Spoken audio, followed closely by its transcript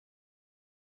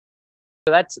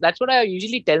So that's what I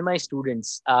usually tell my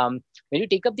students. When you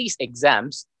take up these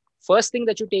exams, first thing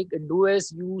that you do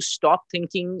is you stop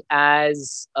thinking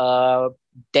as a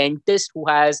dentist who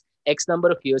has X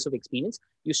number of years of experience.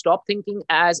 You stop thinking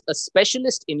as a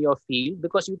specialist in your field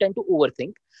because you tend to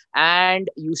overthink, and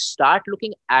you start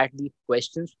looking at the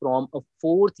questions from a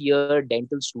fourth year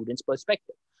dental student's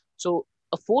perspective. So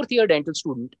a fourth year dental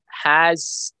student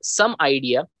has some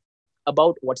idea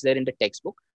about what's there in the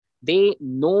textbook. They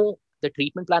know the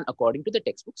treatment plan according to the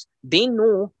textbooks. They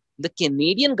know the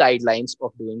Canadian guidelines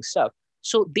of doing stuff.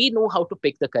 So they know how to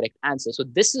pick the correct answer. So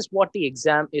this is what the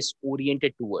exam is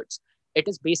oriented towards. It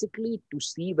is basically to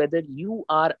see whether you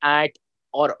are at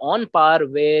or on par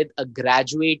with a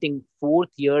graduating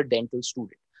fourth year dental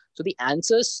student. So the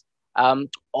answers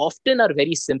often are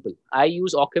very simple. I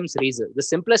use Occam's razor. The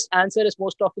simplest answer is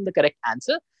most often the correct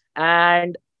answer.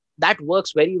 And that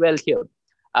works very well here.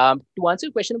 To answer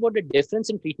your question about the difference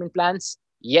in treatment plans,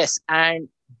 yes. And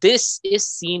this is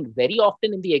seen very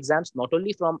often in the exams, not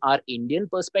only from our Indian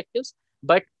perspectives,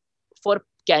 but for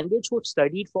candidates who have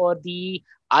studied for the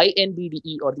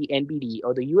INBDE or the NBDE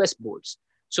or the US boards.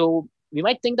 So we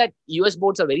might think that US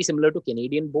boards are very similar to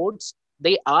Canadian boards.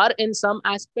 They are in some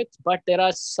aspects, but there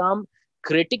are some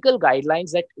critical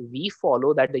guidelines that we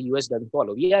follow that the US doesn't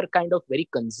follow. We are kind of very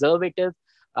conservative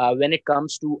when it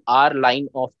comes to our line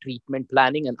of treatment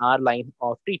planning and our line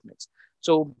of treatments.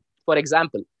 So, for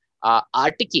example,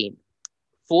 Articaine,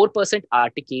 4%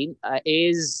 Articaine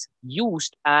is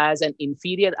used as an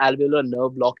inferior alveolar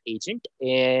nerve block agent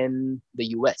in the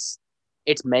US.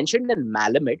 It's mentioned in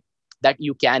Malamud that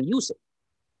you can use it.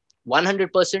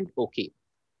 100% okay.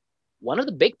 One of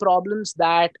the big problems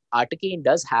that Articaine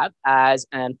does have as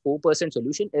an 4%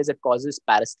 solution is it causes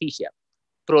paresthesia,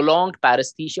 prolonged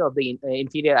paresthesia of the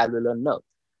inferior alveolar nerve.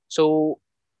 So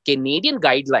Canadian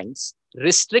guidelines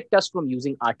restrict us from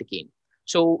using Articaine.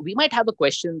 So we might have a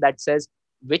question that says,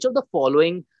 which of the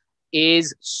following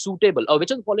is suitable or which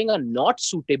of the following are not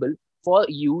suitable for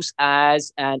use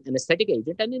as an anesthetic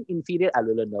agent and an inferior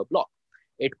alveolar nerve block?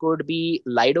 It could be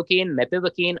lidocaine,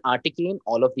 mepivacaine, Articaine,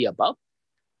 all of the above.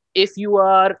 If you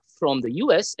are from the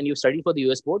US and you study for the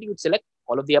US board, you would select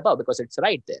all of the above because it's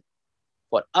right there.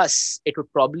 For us, it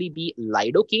would probably be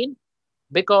lidocaine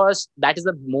because that is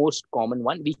the most common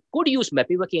one. We could use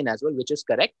mepivacaine as well, which is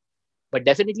correct, but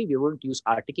definitely we wouldn't use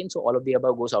Articaine. So all of the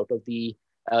above goes out of the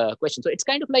question. So it's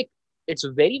kind of like, it's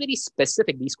very, very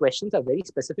specific. These questions are very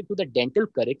specific to the dental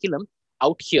curriculum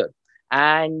out here.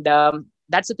 And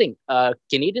that's the thing.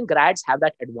 Canadian grads have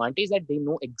that advantage that they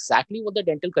know exactly what the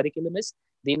dental curriculum is.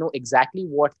 They know exactly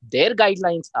what their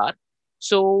guidelines are.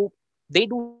 So they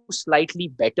do slightly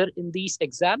better in these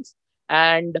exams.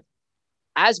 And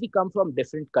as we come from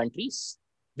different countries,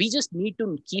 we just need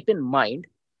to keep in mind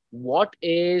what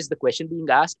is the question being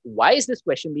asked, why is this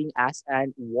question being asked,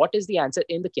 and what is the answer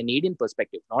in the Canadian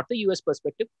perspective, not the US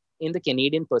perspective, in the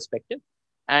Canadian perspective.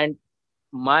 And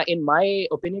in my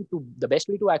opinion, the best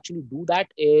way to actually do that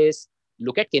is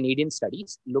look at Canadian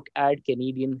studies, look at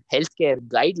Canadian healthcare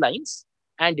guidelines,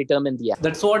 and determine the answer.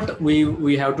 That's what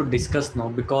we have to discuss now,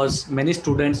 because many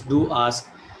students do ask,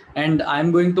 and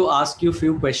I'm going to ask you a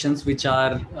few questions which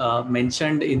are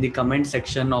mentioned in the comment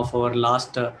section of our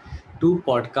last two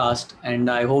podcasts, and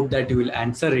I hope that you will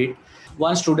answer it.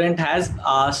 One student has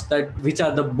asked that which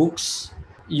are the books.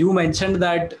 You mentioned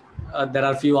that there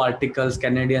are few articles,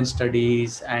 Canadian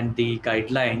studies and the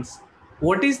guidelines.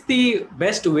 What is the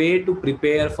best way to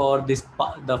prepare for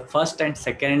the first and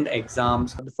second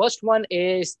exams? The first one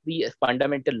is the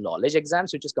fundamental knowledge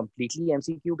exams, which is completely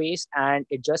MCQ based, and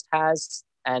it just has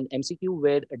an MCQ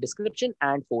with a description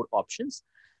and 4 options.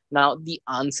 Now, the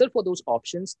answer for those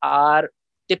options are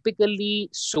typically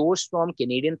sourced from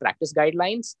Canadian practice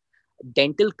guidelines,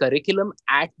 dental curriculum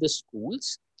at the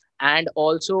schools, and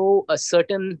also a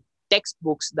certain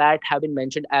textbooks that have been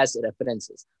mentioned as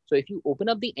references. So if you open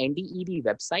up the NDED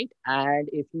website and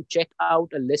if you check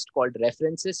out a list called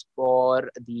references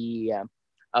for the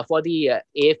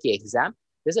AFK exam,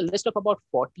 there's a list of about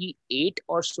 48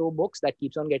 or so books that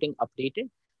keeps on getting updated.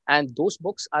 And those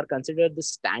books are considered the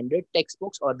standard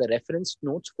textbooks or the reference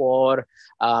notes for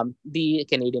the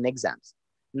Canadian exams.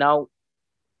 Now,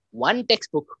 one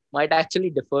textbook might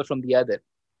actually differ from the other.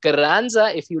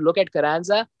 Carranza, if you look at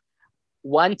Carranza,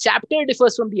 one chapter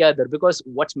differs from the other because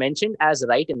what's mentioned as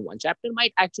right in one chapter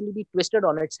might actually be twisted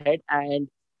on its head and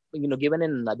given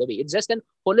in another way. It's just an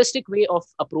holistic way of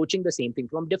approaching the same thing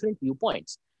from different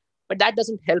viewpoints. But that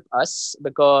doesn't help us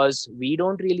because we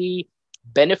don't really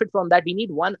benefit from that. We need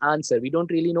one answer. We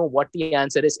don't really know what the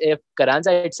answer is if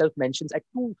Carranza itself mentions at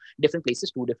 2 different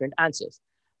places 2 different answers.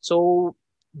 So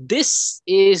this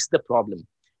is the problem.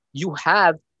 You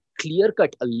have clear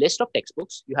cut a list of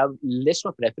textbooks, you have list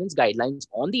of reference guidelines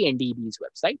on the NDE's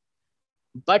website.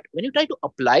 But when you try to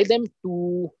apply them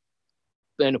to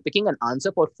picking an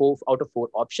answer for 4 out of 4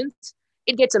 options,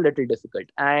 it gets a little difficult,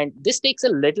 and this takes a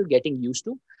little getting used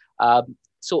to.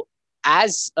 So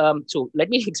so let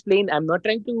me explain. I'm not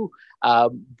trying to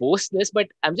boast this, but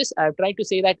I'm trying to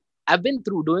say that I've been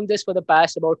through doing this for the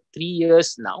past about 3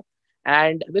 years now,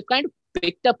 and we've kind of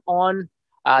picked up on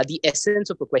the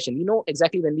essence of a question. We know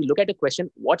exactly when we look at a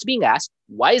question, what's being asked,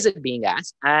 why is it being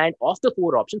asked, and of the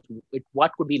 4 options,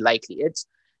 what could be likely. It's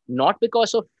not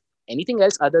because of anything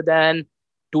else other than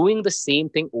doing the same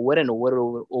thing over and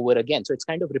over again. So it's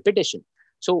kind of repetition.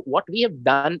 So what we have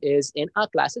done is in our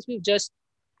classes, we've just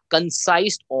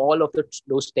concised all of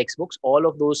those textbooks, all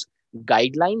of those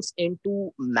guidelines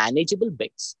into manageable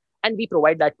bits, and we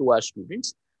provide that to our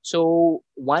students. So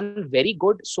one very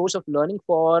good source of learning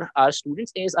for our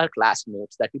students is our class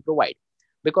notes that we provide,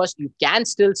 because you can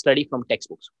still study from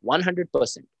textbooks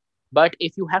 100%. But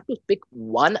if you have to pick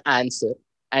one answer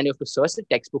and you have to search the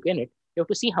textbook in it, you have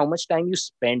to see how much time you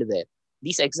spend there.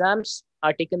 These exams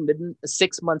are taken within a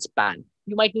 6 month span.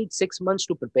 You might need 6 months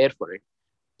to prepare for it.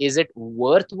 Is it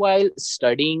worthwhile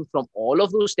studying from all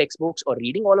of those textbooks or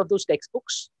reading all of those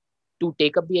textbooks to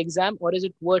take up the exam, or is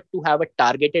it worth to have a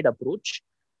targeted approach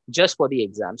just for the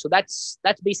exam? So that's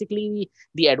basically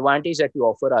the advantage that we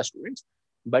offer our students.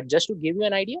 But just to give you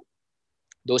an idea,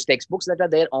 those textbooks that are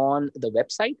there on the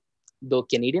website, the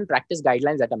Canadian practice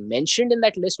guidelines that are mentioned in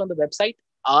that list on the website,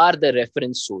 are the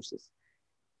reference sources.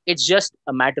 It's just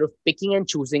a matter of picking and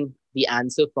choosing the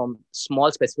answer from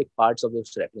small specific parts of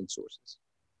those reference sources.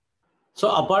 So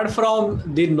apart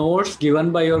from the notes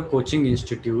given by your coaching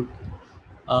institute,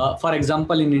 for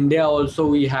example, in India also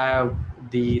we have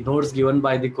the notes given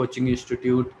by the coaching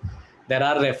institute. There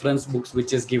are reference books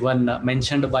which is given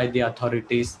mentioned by the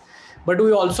authorities, but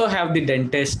we also have the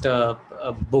dentist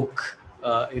book,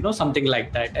 something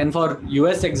like that. And for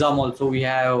US exam also we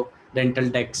have dental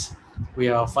decks, we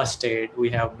have first aid, we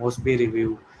have Mosby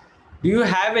review. Do you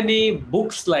have any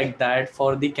books like that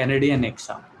for the Canadian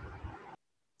exam?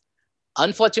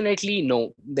 Unfortunately,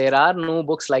 no. There are no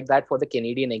books like that for the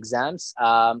Canadian exams.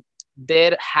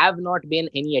 There have not been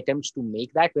any attempts to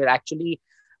make that. We're actually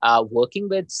working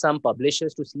with some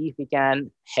publishers to see if we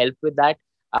can help with that.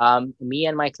 Me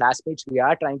and my classmates, we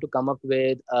are trying to come up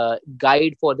with a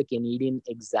guide for the Canadian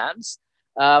exams.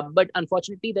 But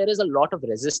unfortunately, there is a lot of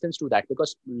resistance to that,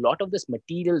 because a lot of this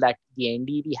material that the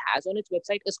NDE has on its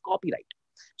website is copyright.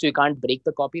 So you can't break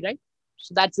the copyright.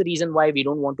 So that's the reason why we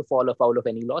don't want to fall afoul of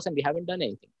any laws, and we haven't done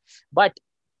anything. But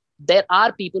there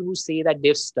are people who say that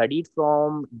they've studied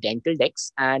from dental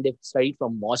decks and they've studied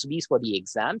from Mosby's for the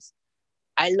exams.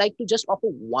 I like to just offer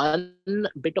one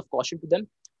bit of caution to them.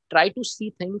 Try to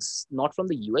see things not from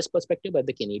the US perspective, but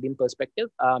the Canadian perspective,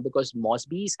 because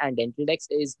Mosby's and dental decks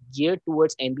is geared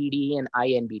towards NBDE and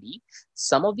INBDE.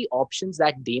 Some of the options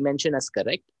that they mention as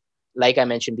correct, like I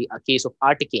mentioned, the case of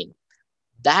Articane,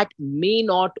 that may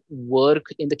not work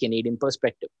in the Canadian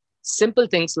perspective. Simple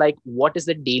things like what is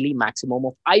the daily maximum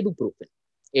of ibuprofen?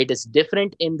 It is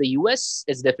different in the US,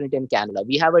 it's different in Canada.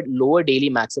 We have a lower daily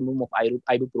maximum of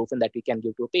ibuprofen that we can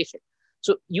give to a patient.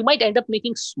 So you might end up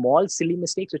making small, silly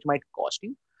mistakes, which might cost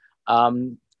you.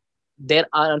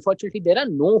 Unfortunately, there are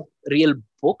no real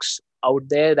books out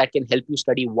there that can help you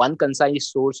study one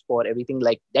concise source for everything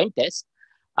like dentist.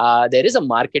 There is a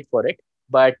market for it,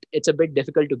 but it's a bit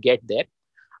difficult to get there.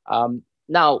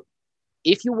 Now,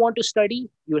 if you want to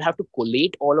study, you'll have to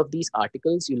collate all of these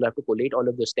articles. You'll have to collate all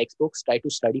of those textbooks, try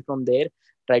to study from there,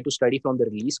 try to study from the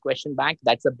release question bank.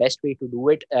 That's the best way to do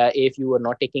it if you are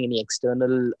not taking any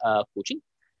external coaching.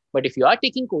 But if you are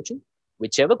taking coaching,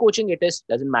 whichever coaching it is,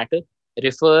 doesn't matter,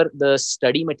 refer the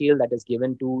study material that is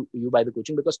given to you by the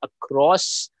coaching, because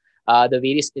across the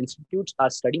various institutes, our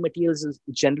study materials is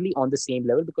generally on the same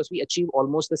level, because we achieve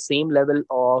almost the same level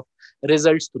of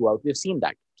results throughout. We've seen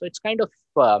that. So it's kind of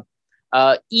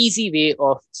easy way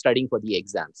of studying for the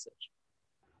exams.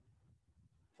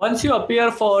 Once you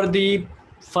appear for the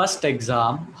first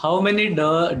exam, how many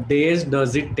days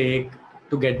does it take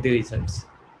to get the results?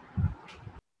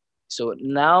 So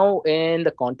now in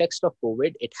the context of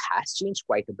COVID, it has changed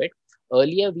quite a bit.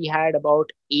 Earlier, we had about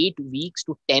 8 weeks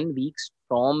to 10 weeks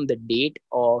from the date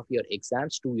of your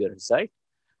exams to your result.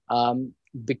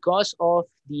 Because of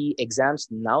the exams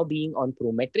now being on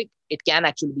Prometric, it can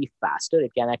actually be faster.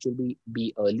 It can actually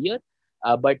be earlier.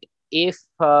 But if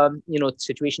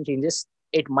situation changes,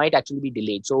 it might actually be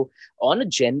delayed. So on a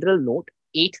general note,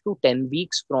 8 to 10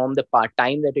 weeks from the part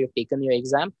time that you've taken your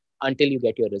exam until you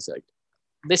get your result.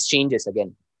 This changes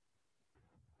again.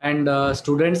 And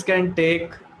students can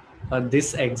take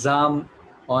this exam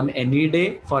on any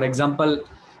day? For example,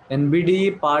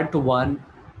 NBDE part 1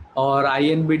 or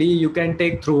INBDE you can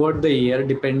take throughout the year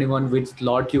depending on which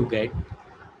slot you get.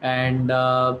 And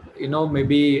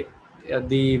maybe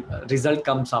the result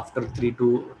comes after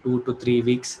 2 to 3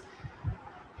 weeks.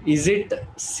 Is it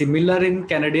similar in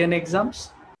Canadian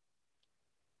exams?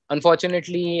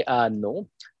 Unfortunately, no.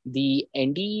 The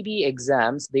NDEB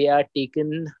exams, they are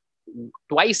taken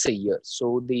twice a year.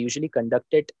 So they usually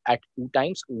conduct it at 2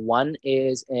 times. One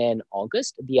is in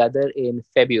August, the other in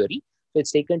February. So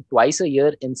it's taken twice a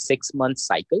year in 6 month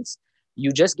cycles.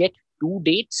 You just get 2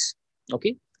 dates,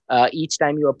 okay, each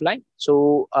time you apply.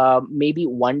 So maybe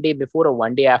one day before or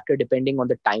one day after, depending on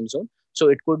the time zone. So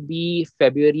it could be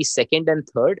February 2nd and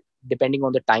 3rd, depending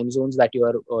on the time zones that you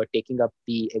are taking up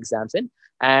the exams in.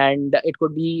 And it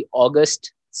could be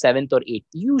August 7th or 8th.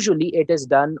 Usually it is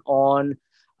done on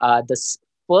the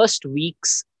first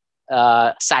week's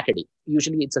Saturday.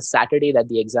 Usually it's a Saturday that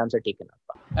the exams are taken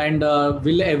up. And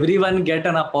will everyone get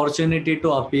an opportunity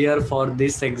to appear for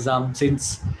this exam,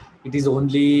 since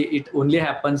it only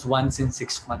happens once in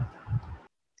 6 months?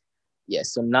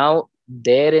 Yes. So now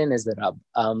therein is the rub.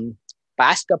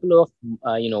 Past couple of,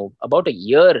 about a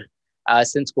year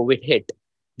since COVID hit,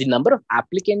 the number of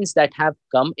applicants that have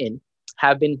come in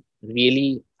have been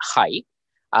really high.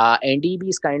 NDB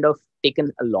is kind of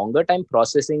taken a longer time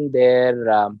processing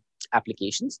their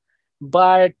applications,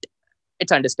 but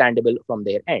it's understandable from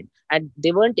their end. And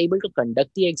they weren't able to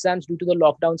conduct the exams due to the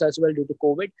lockdowns as well, due to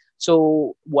COVID.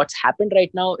 So what's happened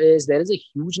right now is there is a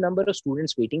huge number of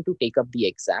students waiting to take up the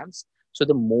exams. So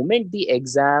the moment the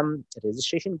exam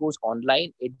registration goes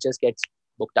online, it just gets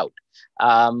booked out.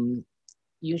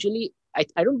 Usually, I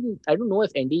don't know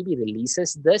if NDB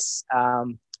releases this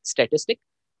statistic,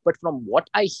 but from what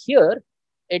I hear,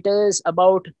 it is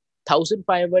about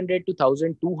 1,500 to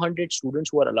 1,200 students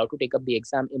who are allowed to take up the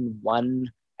exam in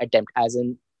one attempt, as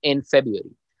in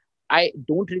February. I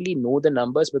don't really know the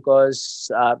numbers because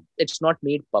it's not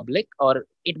made public, or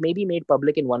it may be made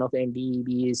public in one of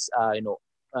NDB's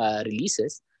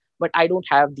releases, but I don't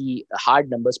have the hard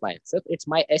numbers myself. It's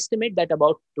my estimate that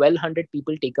about 1,200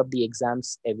 people take up the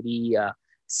exams every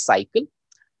cycle.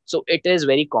 So it is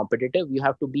very competitive. You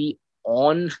have to be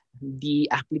on the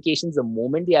applications the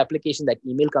moment the application, that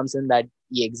email comes in that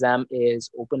the exam is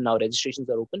open now, registrations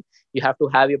are open. You have to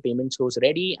have your payment source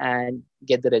ready and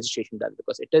get the registration done,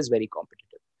 because it is very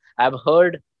competitive. I've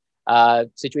heard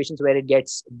situations where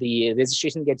the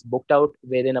registration gets booked out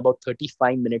within about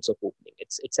 35 minutes of opening.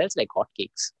 It sells like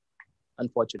hotcakes,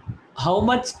 unfortunately. How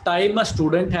much time a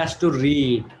student has to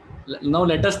read? Now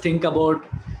let us think about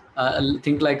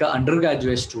think like an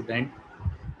undergraduate student.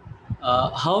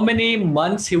 How many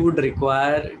months he would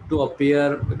require to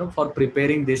appear, for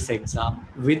preparing this exam,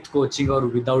 with coaching or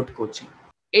without coaching?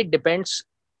 It depends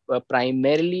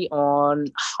primarily on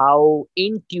how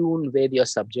in tune with your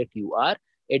subject you are.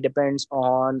 It depends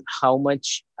on how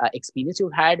much experience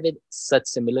you've had with such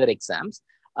similar exams.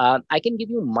 I can give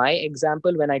you my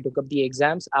example. When I took up the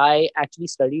exams, I actually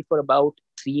studied for about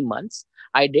 3 months.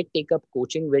 I did take up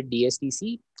coaching with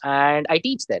DSTC, and I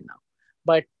teach there now.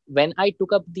 But when I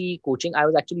took up the coaching, I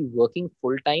was actually working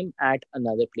full time at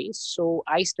another place. So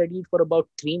I studied for about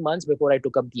 3 months before I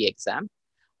took up the exam.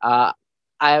 Uh,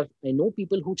 I know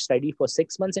people who study for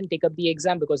 6 months and take up the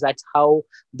exam, because that's how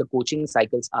the coaching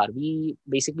cycles are. We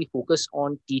basically focus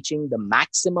on teaching the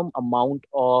maximum amount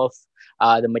of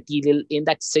the material in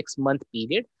that 6 month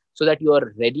period, so that you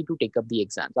are ready to take up the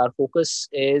exams. Our focus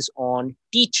is on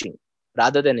teaching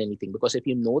rather than anything, because if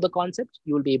you know the concept,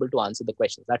 you will be able to answer the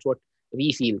questions. That's what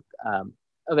we feel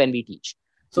when we teach.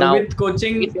 So Now, with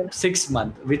coaching 6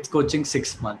 months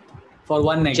for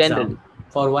one generally, exam,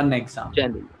 for one exam.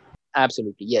 Generally.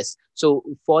 Absolutely, yes. So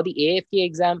for the AFK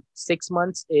exam, 6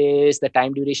 months is the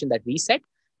time duration that we set.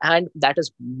 And that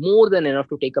is more than enough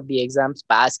to take up the exams,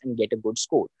 pass, and get a good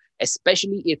score.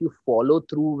 Especially if you follow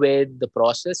through with the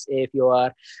process, if you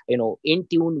are, in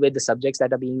tune with the subjects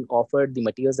that are being offered, the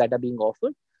materials that are being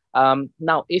offered.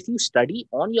 Now, if you study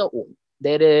on your own,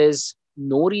 there is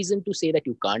no reason to say that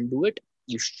you can't do it.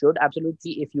 You should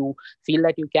absolutely, if you feel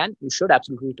that you can, you should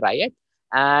absolutely try it.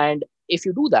 And if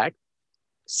you do that,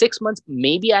 6 months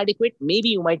may be adequate. Maybe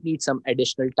you might need some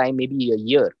additional time, maybe a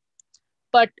year,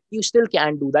 but you still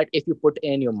can do that if you put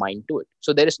in your mind to it.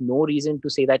 So there is no reason to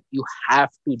say that you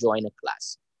have to join a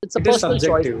class. It's a It is personal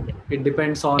choice. subjective. It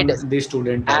depends It on is the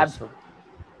student also.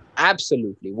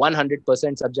 absolutely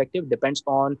 100% subjective, depends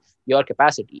on your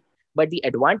capacity. But the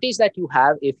advantage that you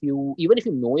have, even if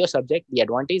you know your subject, the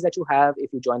advantage that you have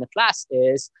if you join a class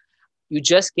is you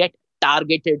just get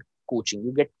targeted coaching,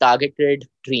 you get targeted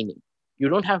training. You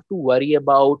don't have to worry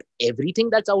about everything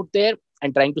that's out there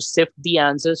and trying to sift the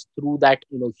answers through that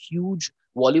huge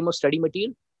volume of study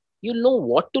material. You know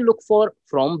what to look for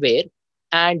from where,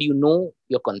 and you know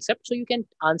your concept, so you can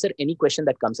answer any question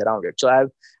that comes around it. So I've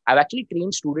actually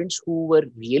trained students who were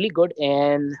really good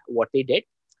in what they did.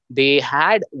 They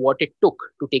had what it took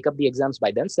to take up the exams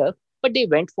by themselves, but they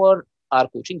went for our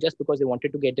coaching just because they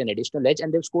wanted to get an additional edge,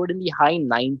 and they've scored in the high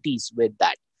 90s with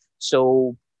that.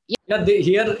 So Yeah,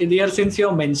 here, since you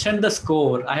have mentioned the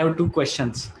score, I have two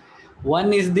questions.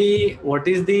 One is what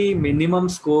is the minimum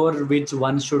score which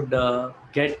one should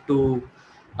get to?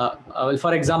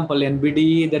 For example,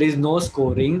 NBDE, there is no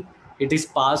scoring; it is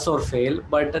pass or fail.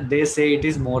 But they say it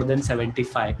is more than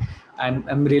 75.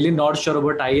 I'm really not sure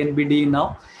about INBDE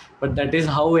now, but that is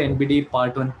how NBDE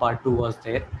Part 1, Part 2 was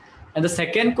there. And the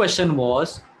second question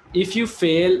was, if you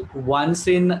fail once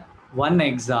in one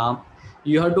exam,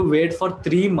 you have to wait for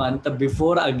 3 months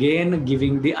before again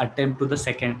giving the attempt to the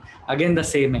second, again the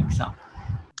same exam.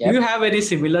 Do yep. you have any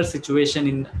similar situation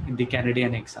in the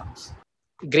Canadian exams?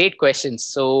 Great questions.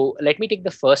 So let me take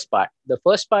the first part. The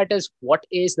first part is, what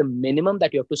is the minimum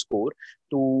that you have to score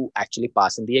to actually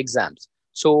pass in the exams?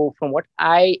 So from what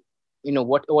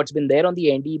what's been there on the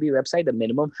NDEB website, the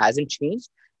minimum hasn't changed.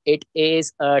 It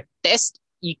is a test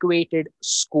equated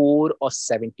score of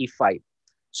 75.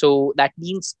 So that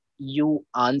means you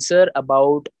answer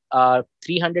about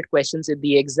 300 questions in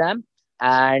the exam,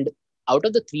 and out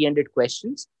of the 300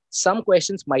 questions, some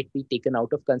questions might be taken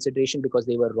out of consideration because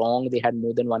they were wrong, they had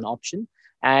more than one option.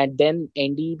 And then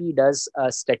NDEB does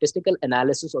a statistical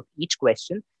analysis of each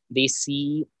question. They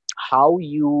see how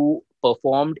you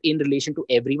performed in relation to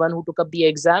everyone who took up the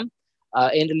exam,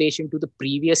 in relation to the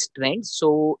previous trends.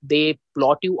 So they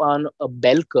plot you on a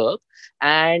bell curve,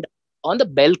 and on the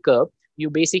bell curve, you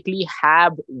basically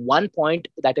have one point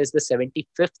that is the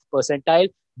 75th percentile,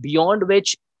 beyond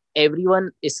which everyone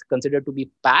is considered to be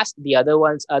passed. The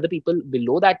other people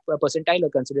below that percentile are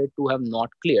considered to have not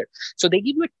cleared. So they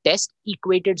give you a test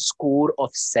equated score of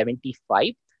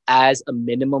 75 as a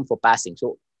minimum for passing.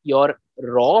 So your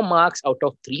raw marks out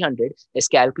of 300 is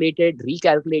calculated,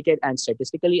 recalculated, and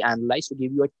statistically analyzed to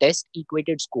give you a test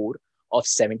equated score of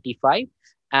 75.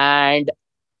 And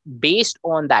based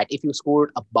on that, if you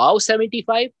scored above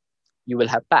 75, you will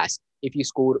have passed. If you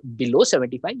score below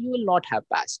 75, you will not have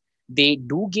passed. They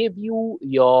do give you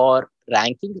your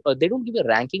ranking, or they don't give you a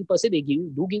ranking per se, they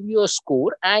do give you a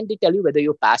score, and they tell you whether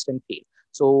you passed and failed.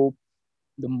 So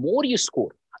the more you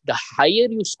score, the higher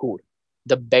you score,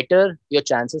 the better your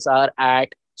chances are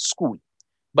at school.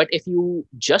 But if you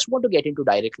just want to get into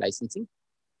direct licensing,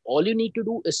 all you need to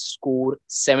do is score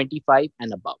 75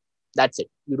 and above. That's it.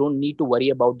 You don't need to worry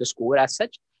about the score as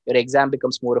such. Your exam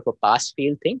becomes more of a pass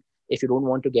fail thing if you don't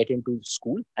want to get into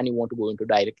school and you want to go into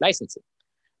direct licensing.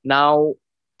 Now,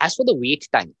 as for the wait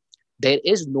time, there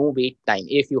is no wait time.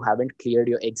 If you haven't cleared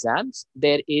your exams,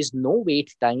 there is no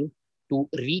wait time to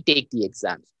retake the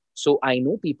exams. So I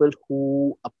know people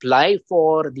who apply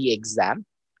for the exam,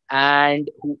 and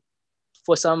who,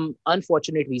 for some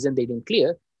unfortunate reason, they didn't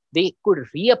clear, they could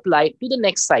reapply to the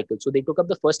next cycle. So they took up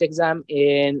the first exam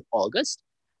in August.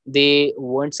 They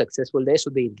weren't successful there. So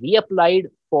they reapplied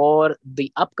for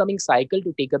the upcoming cycle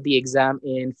to take up the exam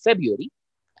in February,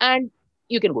 and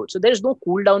you can go. So there's no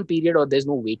cool down period, or there's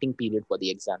no waiting period for the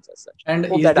exams as such. And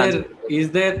Hope is that there answers.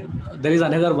 is there there is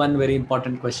another one very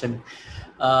important question.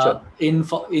 Sure.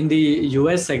 In the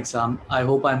US exam, I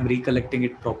hope I'm recollecting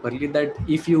it properly, that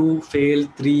if you fail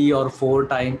 3 or 4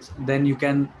 times, then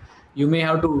you may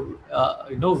have to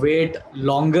wait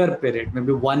longer period,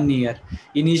 maybe 1 year.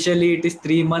 Initially it is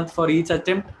 3 months for each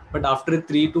attempt, but after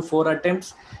 3 to 4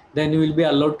 attempts, then you will be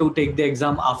allowed to take the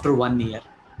exam after 1 year.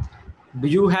 Do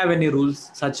you have any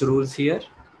such rules here?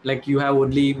 Like you have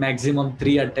only maximum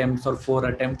 3 attempts or 4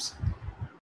 attempts?